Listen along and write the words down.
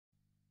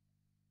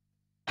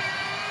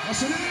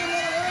What's the name of the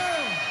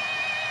world?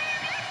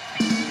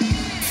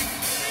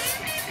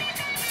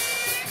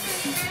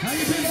 How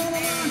you people on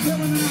the line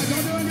feeling tonight?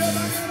 Y'all doing good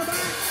back here in the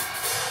back?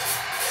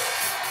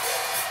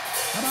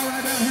 How about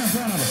right down here in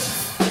front of us?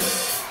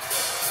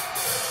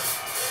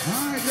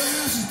 All right, your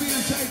ass is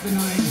being taped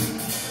tonight.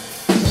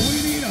 So we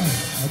need a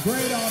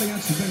great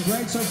audience. It's been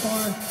great so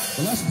far,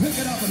 but let's pick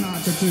it up a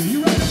notch or two.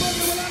 You ready to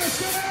boogie with Leonard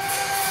Skinner?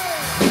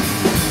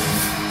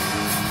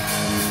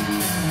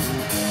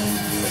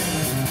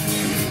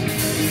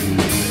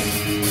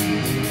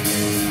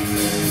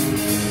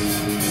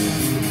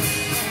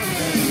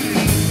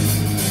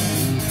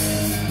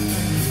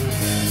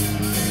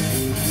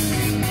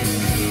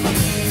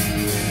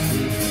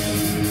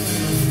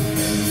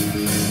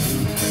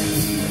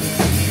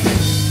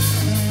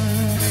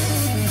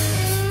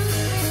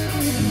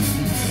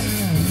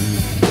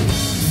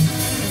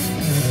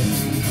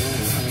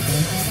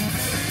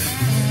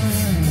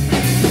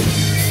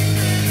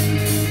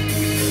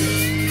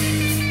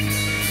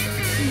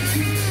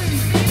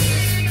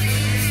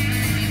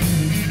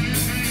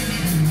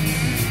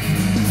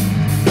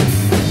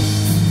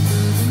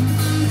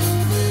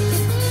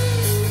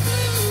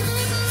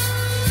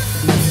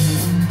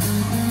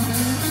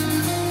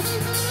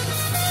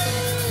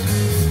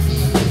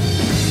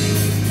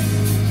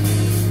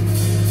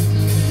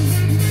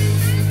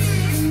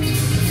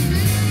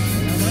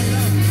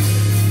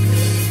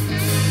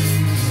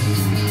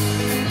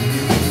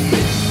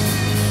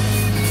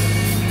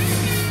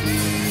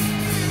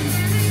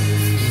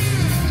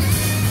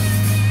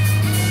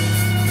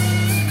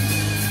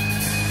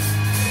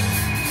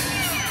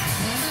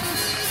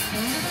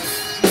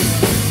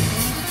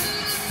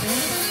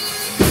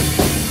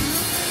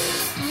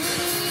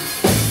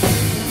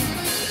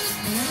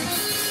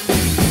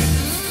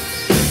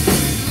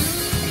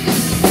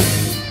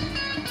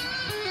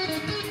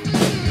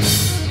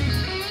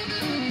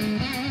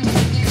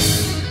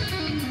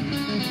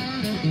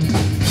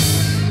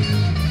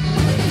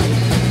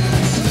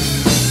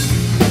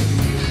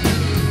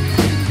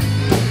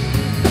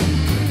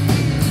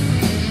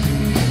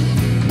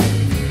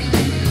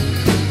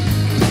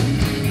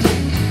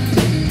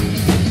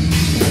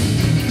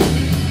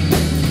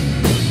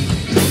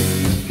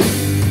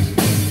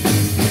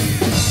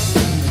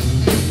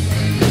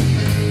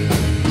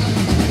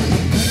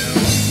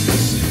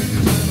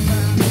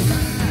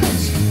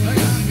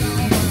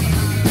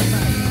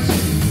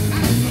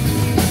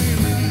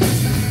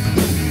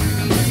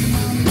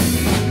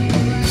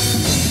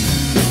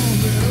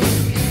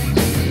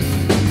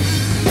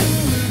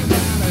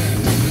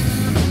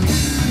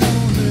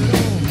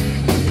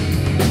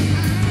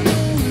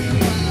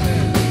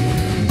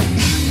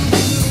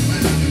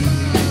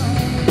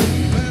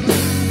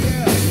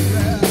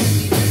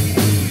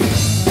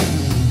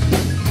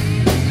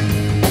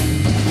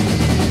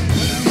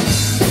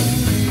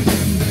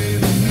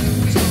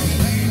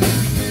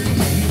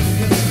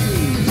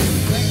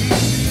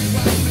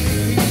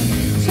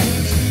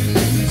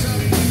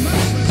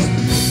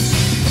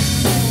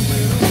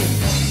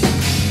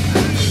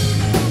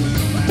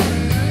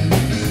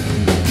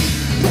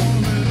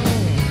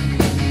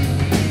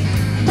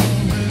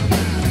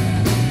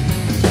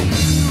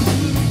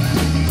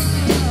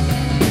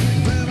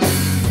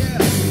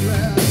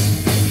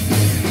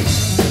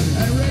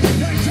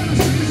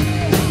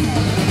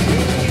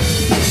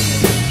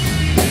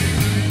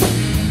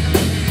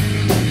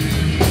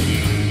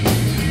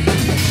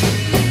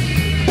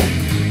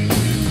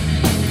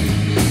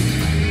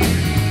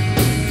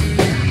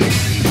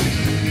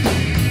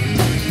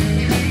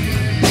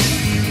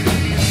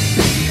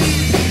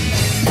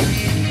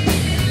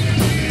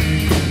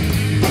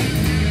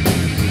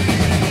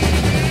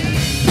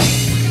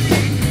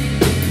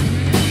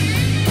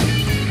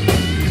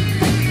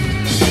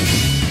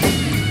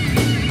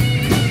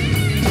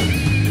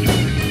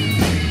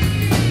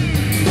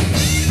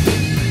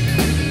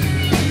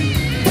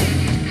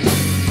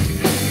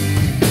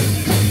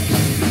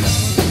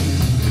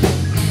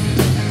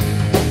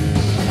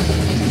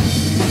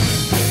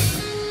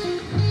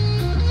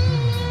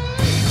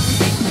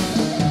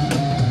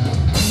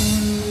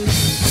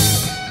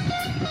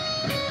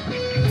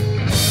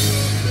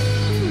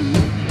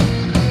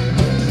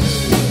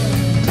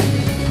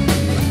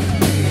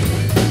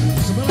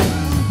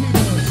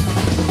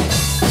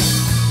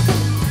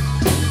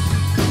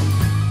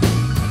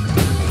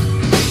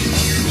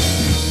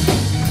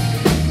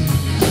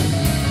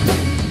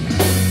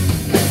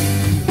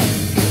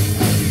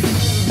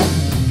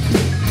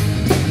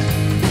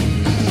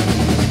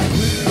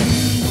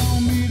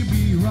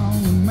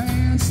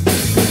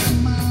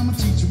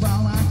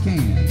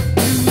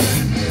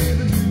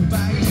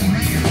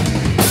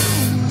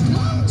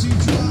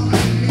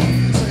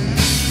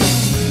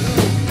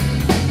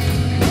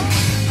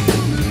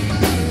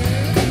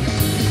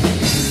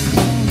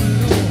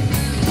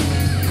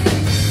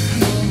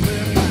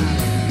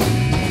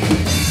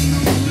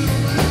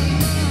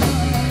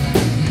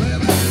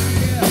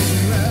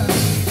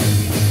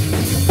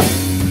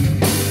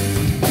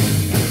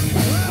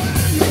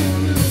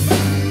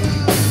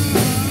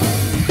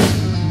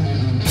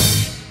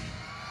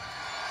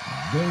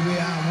 Baby,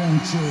 I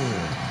want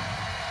your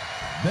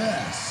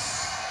best.